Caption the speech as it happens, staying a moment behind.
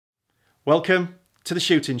Welcome to the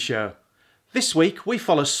shooting show. This week we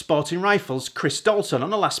follow Sporting Rifles' Chris Dalton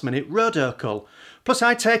on a last-minute rodeo cull. Plus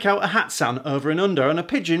I take out a Hatsan over and under on a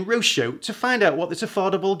pigeon roost shoot to find out what this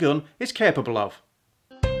affordable gun is capable of.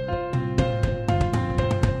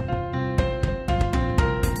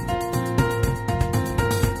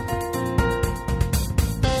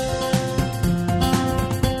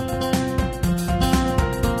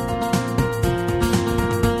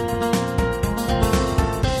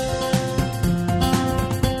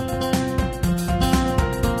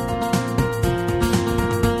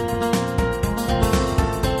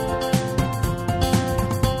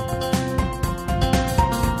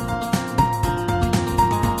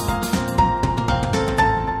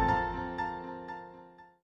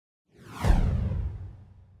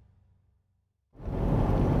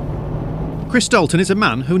 Chris Dalton is a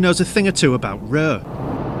man who knows a thing or two about roe.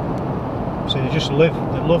 So they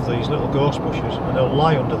love these little gorse bushes and they'll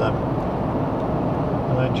lie under them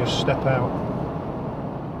and then just step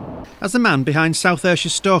out. As the man behind South Ayrshire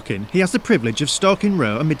Stalking, he has the privilege of stalking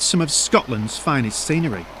roe amid some of Scotland's finest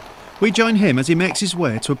scenery. We join him as he makes his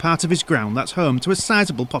way to a part of his ground that's home to a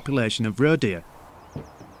sizable population of roe deer.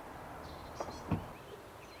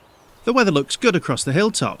 The weather looks good across the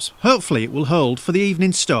hilltops. Hopefully it will hold for the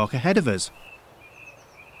evening stalk ahead of us.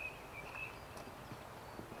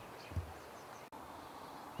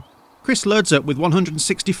 Chris loads up with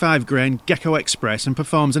 165 grain Gecko Express and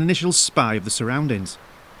performs an initial spy of the surroundings.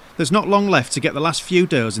 There's not long left to get the last few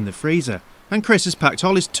does in the freezer, and Chris has packed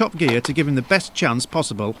all his top gear to give him the best chance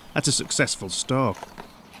possible at a successful stalk.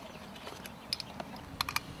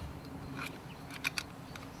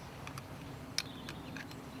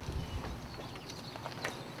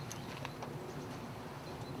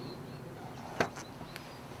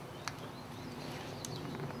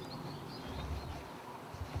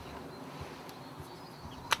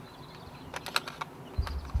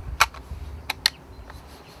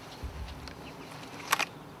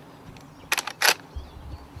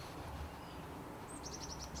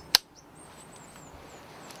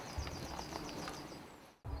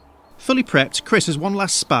 Fully prepped, Chris has one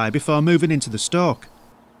last spy before moving into the stalk.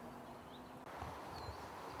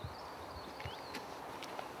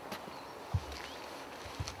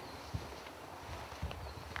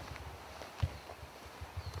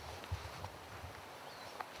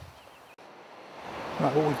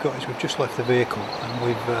 Right, what we've got is we've just left the vehicle and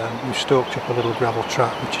we've stalked up a little gravel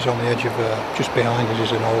track which is on the edge of, just behind us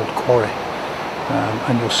is an old quarry,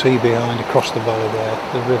 and you'll see behind across the valley there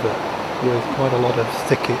the river with quite a lot of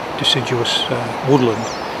thicket, deciduous woodland.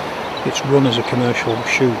 It's run as a commercial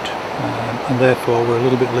shoot, and therefore we're a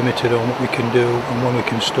little bit limited on what we can do and when we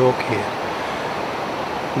can stalk here.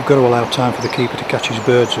 We've got to allow time for the keeper to catch his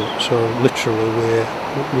birds up, so literally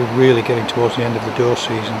we're really getting towards the end of the doe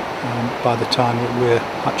season by the time that we're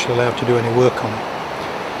actually allowed to do any work on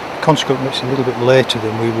it. Consequently, it's a little bit later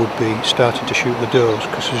than we would be starting to shoot the does,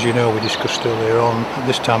 because as you know, we discussed earlier on, at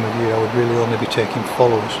this time of year I would really only be taking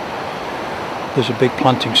followers. There's a big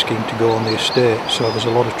planting scheme to go on the estate, so there's a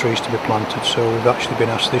lot of trees to be planted, so we've actually been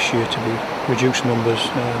asked this year to reduce numbers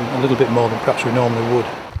a little bit more than perhaps we normally would.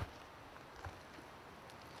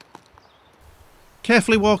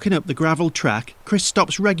 Carefully walking up the gravel track, Chris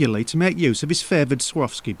stops regularly to make use of his favoured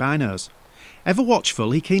Swarovski binos. Ever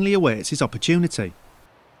watchful, he keenly awaits his opportunity.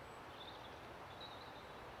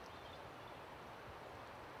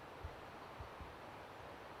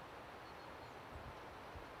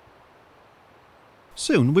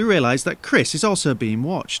 Soon we realise that Chris is also being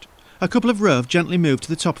watched. A couple of roe gently move to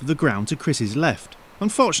the top of the ground to Chris's left.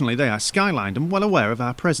 Unfortunately they are skylined and well aware of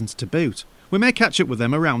our presence to boot. We may catch up with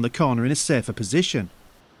them around the corner in a safer position.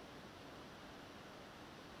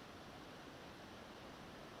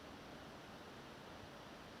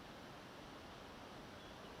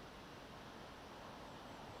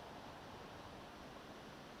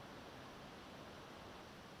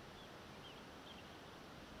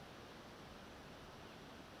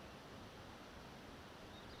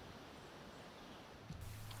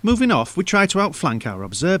 Moving off, we try to outflank our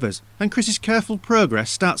observers, and Chris's careful progress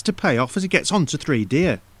starts to pay off as he gets onto 3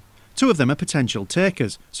 deer. 2 of them are potential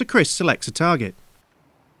takers, so Chris selects a target.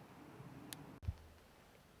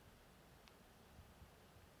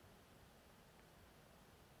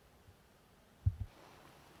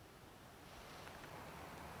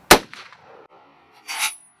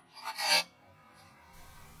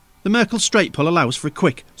 The Merkel straight pull allows for a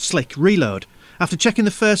quick, slick reload. After checking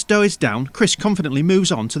the first doe is down, Chris confidently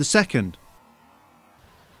moves on to the second.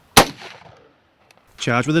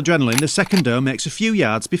 Charged with adrenaline, the second doe makes a few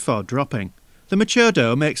yards before dropping. The mature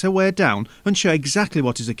doe makes her way down, unsure exactly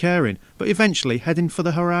what is occurring, but eventually heading for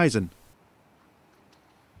the horizon.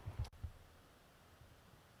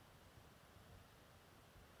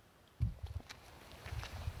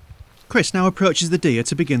 Chris now approaches the deer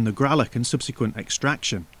to begin the gralloch and subsequent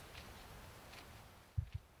extraction.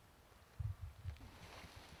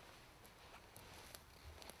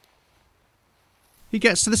 He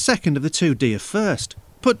gets to the second of the 2 deer first.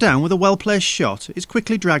 Put down with a well-placed shot, is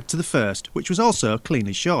quickly dragged to the first, which was also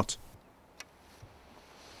cleanly shot.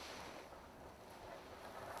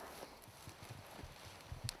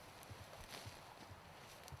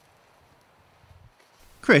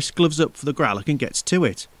 Chris gloves up for the gralloch and gets to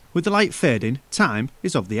it. With the light fading, time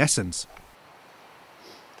is of the essence.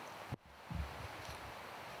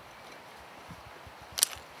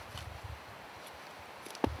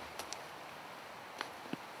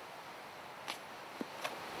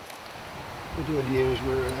 What we're doing here is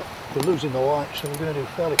we're losing the light, so we're going to do a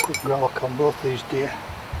fairly quick gralloch on both these deer.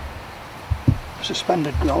 A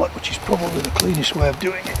suspended gralloch, which is probably the cleanest way of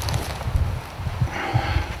doing it.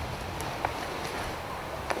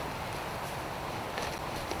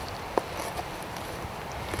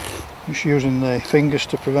 Just using the fingers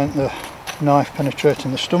to prevent the knife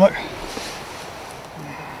penetrating the stomach.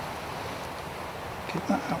 Keep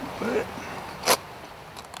that out a bit.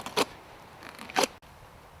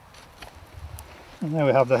 And there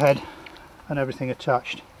we have the head and everything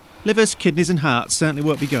attached. Livers, kidneys and hearts certainly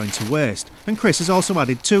won't be going to waste, and Chris has also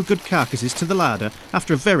added 2 good carcasses to the larder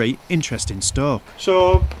after a very interesting stalk.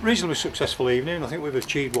 So, reasonably successful evening. I think we've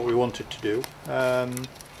achieved what we wanted to do.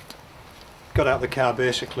 Got out of the car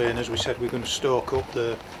basically, and as we said, we're going to stalk up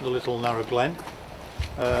the little narrow glen.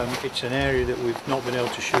 It's an area that we've not been able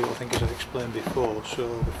to shoot, I think, as I've explained before, so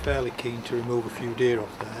we're fairly keen to remove a few deer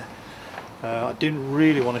off there. I didn't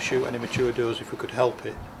really want to shoot any mature does if we could help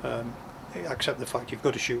it, except the fact you've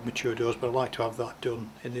got to shoot mature does, but I'd like to have that done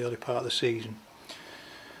in the early part of the season.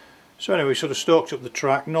 So anyway, we sort of stalked up the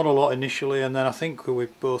track, not a lot initially, and then I think we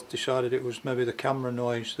both decided it was maybe the camera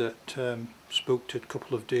noise that spooked a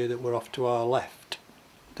couple of deer that were off to our left.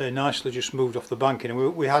 They nicely just moved off the banking,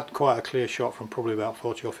 and we had quite a clear shot from probably about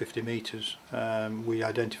 40 or 50 metres. We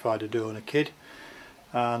identified a doe and a kid,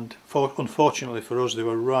 and unfortunately for us they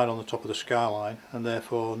were right on the top of the skyline, and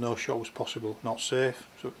therefore no shot was possible, not safe.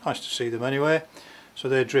 So nice to see them anyway. So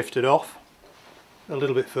they drifted off. A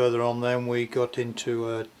little bit further on then we got into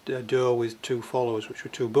a doe with 2 followers, which were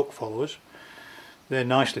 2 buck followers. They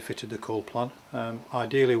nicely fitted the cull plan.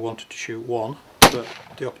 Ideally wanted to shoot one, but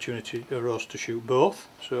the opportunity arose to shoot both,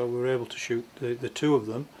 so we were able to shoot the 2 of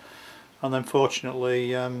them, and then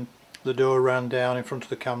fortunately the doe ran down in front of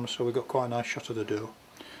the camera, so we got quite a nice shot of the doe.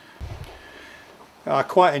 I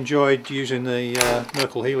quite enjoyed using the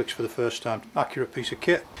Merkel Helix for the first time. Accurate piece of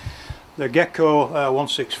kit. The Gecko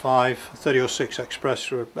 165 3006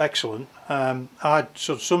 Express were excellent. I had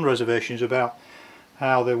sort of some reservations about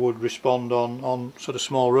how they would respond on sort of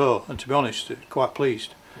small row, and to be honest, quite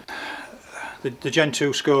pleased. The Gen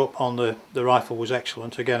 2 scope on the rifle was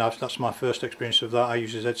excellent. Again, that's my first experience of that. I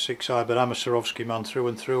use a Z6i, but I'm a Swarovski man through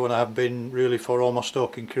and through, and I have been really for all my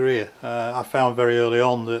stalking career. I found very early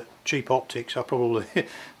on that cheap optics are probably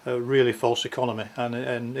a really false economy,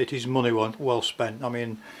 and it is money well spent. I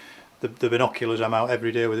mean, the binoculars, I'm out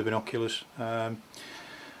every day with the binoculars.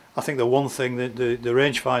 I think the one thing that the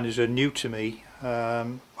rangefinders are new to me.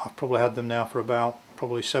 I've probably had them now for about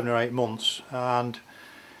probably 7 or 8 months, and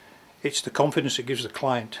it's the confidence it gives the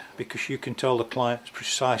client, because you can tell the client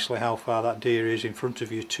precisely how far that deer is in front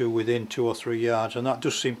of you to within 2 or 3 yards, and that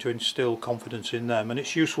does seem to instill confidence in them, and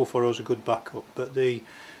it's useful for us, a good backup. But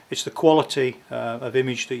it's the quality of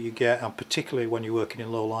image that you get, and particularly when you're working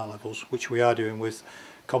in low light levels, which we are doing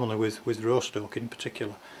commonly with row stalking in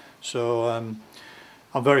particular. So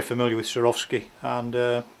I'm very familiar with Swarovski, and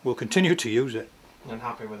will continue to use it. And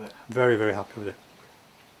happy with it? Very, very happy with it.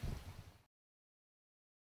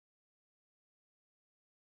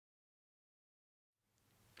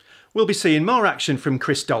 We'll be seeing more action from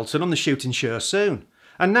Chris Dalton on the shooting show soon.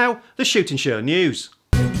 And now, the shooting show news.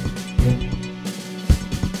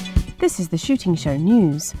 This is the shooting show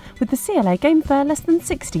news, with the CLA Game Fair less than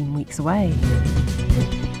 16 weeks away.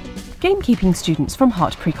 Gamekeeping students from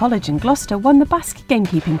Hart Pre-College in Gloucester won the Basque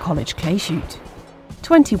Gamekeeping College Clay Shoot.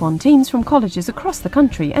 21 teams from colleges across the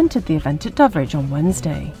country entered the event at Doveridge on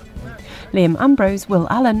Wednesday. Liam Ambrose, Will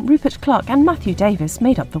Allen, Rupert Clark and Matthew Davis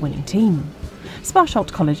made up the winning team.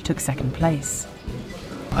 Sparsholt College took second place.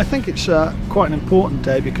 I think it's quite an important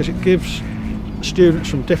day because it gives students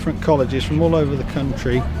from different colleges from all over the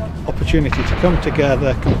country opportunity to come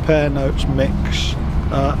together, compare notes, mix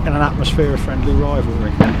in an atmosphere of friendly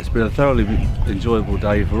rivalry. It's been a thoroughly enjoyable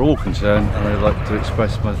day for all concerned, and I'd like to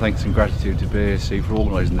express my thanks and gratitude to BASC for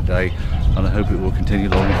organising the day, and I hope it will continue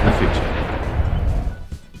long into the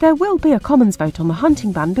future. There will be a Commons vote on the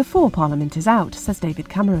hunting ban before Parliament is out, says David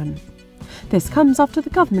Cameron. This comes after the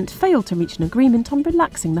government failed to reach an agreement on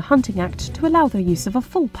relaxing the Hunting Act to allow the use of a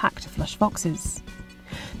full pack to flush foxes.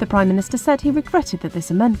 The Prime Minister said he regretted that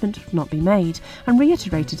this amendment would not be made and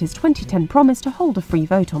reiterated his 2010 promise to hold a free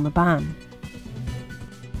vote on the ban.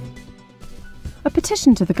 A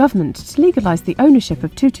petition to the government to legalise the ownership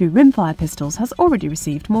of .22 rimfire pistols has already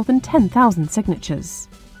received more than 10,000 signatures.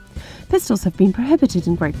 Pistols have been prohibited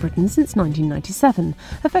in Great Britain since 1997,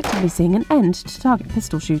 effectively seeing an end to target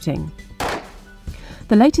pistol shooting.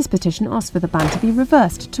 The latest petition asks for the ban to be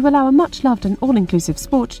reversed to allow a much-loved and all-inclusive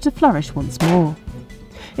sport to flourish once more.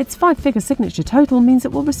 Its 5-figure signature total means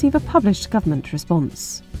it will receive a published government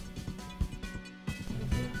response.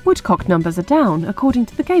 Woodcock numbers are down, according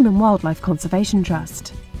to the Game and Wildlife Conservation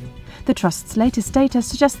Trust. The Trust's latest data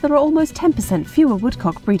suggests there are almost 10% fewer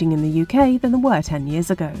woodcock breeding in the UK than there were 10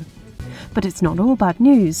 years ago. But it's not all bad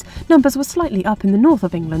news. Numbers were slightly up in the north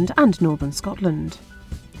of England and northern Scotland.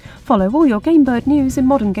 Follow all your game bird news in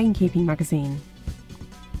Modern Gamekeeping magazine.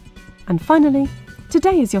 And finally,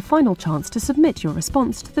 today is your final chance to submit your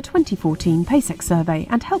response to the 2014 PASEC survey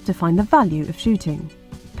and help define the value of shooting.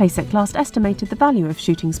 PASEC last estimated the value of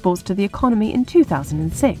shooting sports to the economy in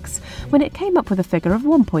 2006, when it came up with a figure of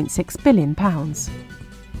 £1.6 billion.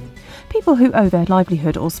 People who owe their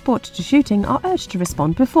livelihood or sport to shooting are urged to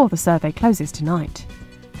respond before the survey closes tonight.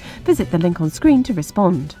 Visit the link on screen to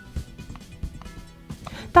respond.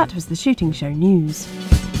 That was the Shooting Show news.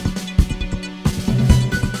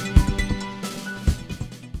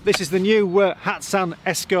 This is the new Hatsan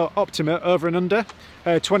Escort Optima over and under,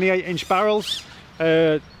 28-inch barrels,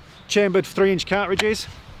 chambered 3-inch cartridges,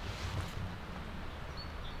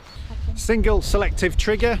 single selective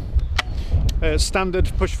trigger, standard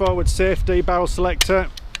push forward safety barrel selector.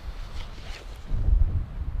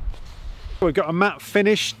 We've got a matte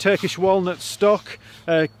finish Turkish walnut stock,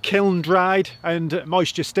 kiln dried and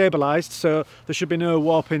moisture stabilised, so there should be no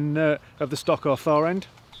warping of the stock or thaw end.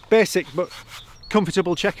 Basic but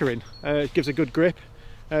comfortable checkering, it gives a good grip,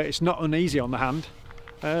 it's not uneasy on the hand.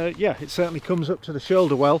 Yeah, it certainly comes up to the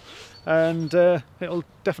shoulder well, and it'll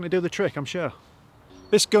definitely do the trick, I'm sure.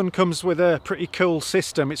 This gun comes with a pretty cool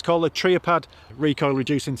system. It's called a Triopad recoil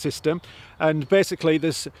reducing system, and basically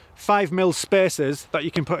there's 5mm spacers that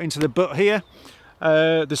you can put into the butt here.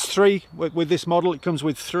 There's 3 with this model. It comes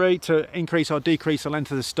with 3 to increase or decrease the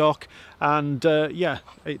length of the stock, and yeah,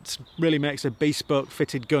 it really makes a bespoke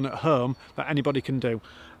fitted gun at home that anybody can do,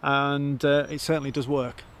 and it certainly does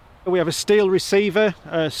work. We have a steel receiver,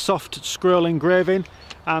 a soft scroll engraving,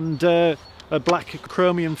 and a black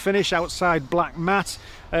chromium finish, outside black matte,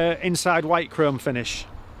 inside white chrome finish.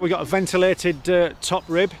 We've got a ventilated top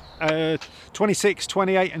rib, 26,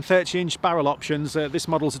 28 and 30-inch barrel options. This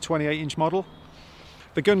model's a 28-inch model.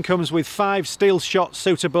 The gun comes with 5 steel shot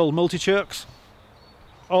suitable multi-chokes.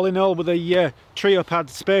 All in all, with the Triopad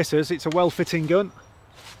spacers, it's a well-fitting gun.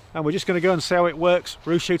 And we're just going to go and see how it works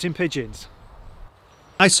roost shooting pigeons.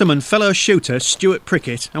 I summon fellow shooter Stuart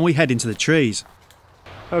Prickett and we head into the trees.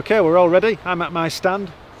 Okay, we're all ready. I'm at my stand.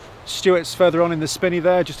 Stuart's further on in the spinney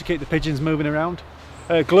there, just to keep the pigeons moving around.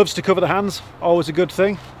 Gloves to cover the hands, always a good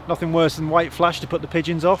thing. Nothing worse than white flash to put the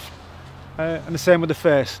pigeons off. And the same with the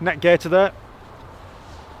face. Neck gaiter there.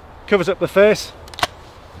 Covers up the face.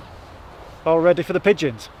 All ready for the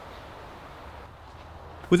pigeons.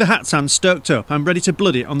 With the Hatsan stoked up, I'm ready to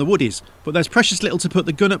blood it on the woodies, but there's precious little to put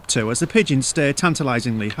the gun up to as the pigeons stay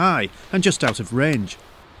tantalisingly high and just out of range.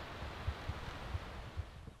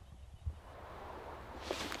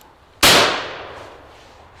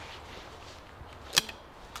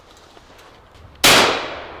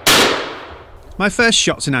 My first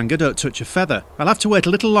shots in anger don't touch a feather. I'll have to wait a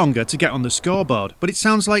little longer to get on the scoreboard, but it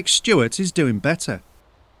sounds like Stuart is doing better.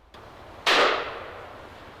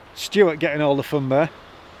 Stuart getting all the fun there.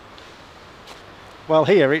 Well,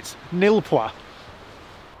 here it's nil point.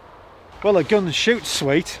 Well, the gun shoots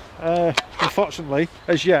sweet. Unfortunately,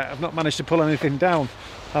 as yet, I've not managed to pull anything down.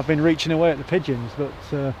 I've been reaching away at the pigeons, but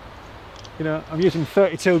you know, I'm using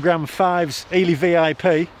 32-gram 5s Ely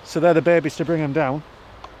VIP, so they're the babies to bring them down.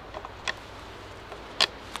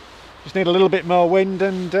 Just need a little bit more wind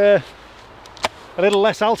and a little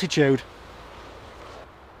less altitude.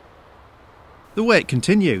 The wait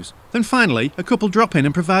continues. Then finally, a couple drop in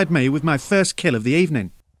and provide me with my first kill of the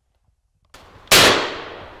evening.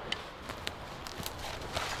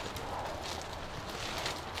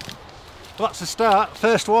 Well, that's the start,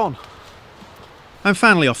 first one. I'm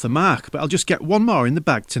finally off the mark, but I'll just get one more in the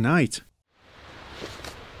bag tonight.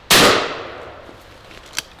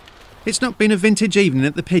 It's not been a vintage evening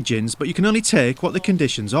at the pigeons, but you can only take what the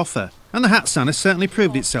conditions offer. And the Hatsan has certainly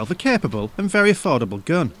proved itself a capable and very affordable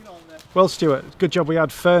gun. Well, Stuart, good job we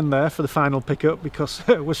had Fern there for the final pickup because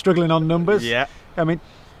we're struggling on numbers. Yeah. I mean,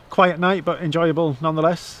 quiet night but enjoyable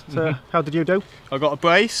nonetheless. So how did you do? I got a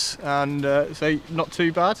brace and so not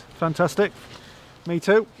too bad. Fantastic. Me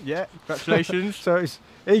too. Yeah, congratulations. So it's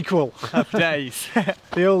equal. Happy days.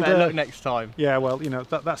 The old Better luck next time. Yeah, well, you know,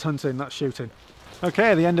 that's hunting, that's shooting.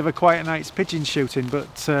 Okay, the end of a quiet night's pigeon shooting,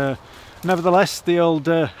 but nevertheless, the old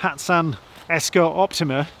Hatsan Escort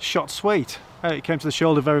Optima shot sweet. It came to the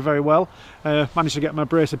shoulder very, very well. Managed to get my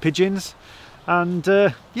brace of pigeons, and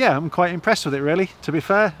yeah, I'm quite impressed with it, really, to be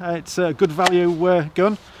fair. It's a good value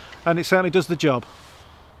gun, and it certainly does the job.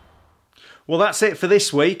 Well, that's it for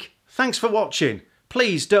this week. Thanks for watching.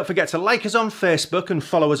 Please don't forget to like us on Facebook and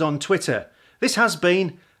follow us on Twitter. This has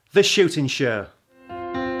been The Shooting Show.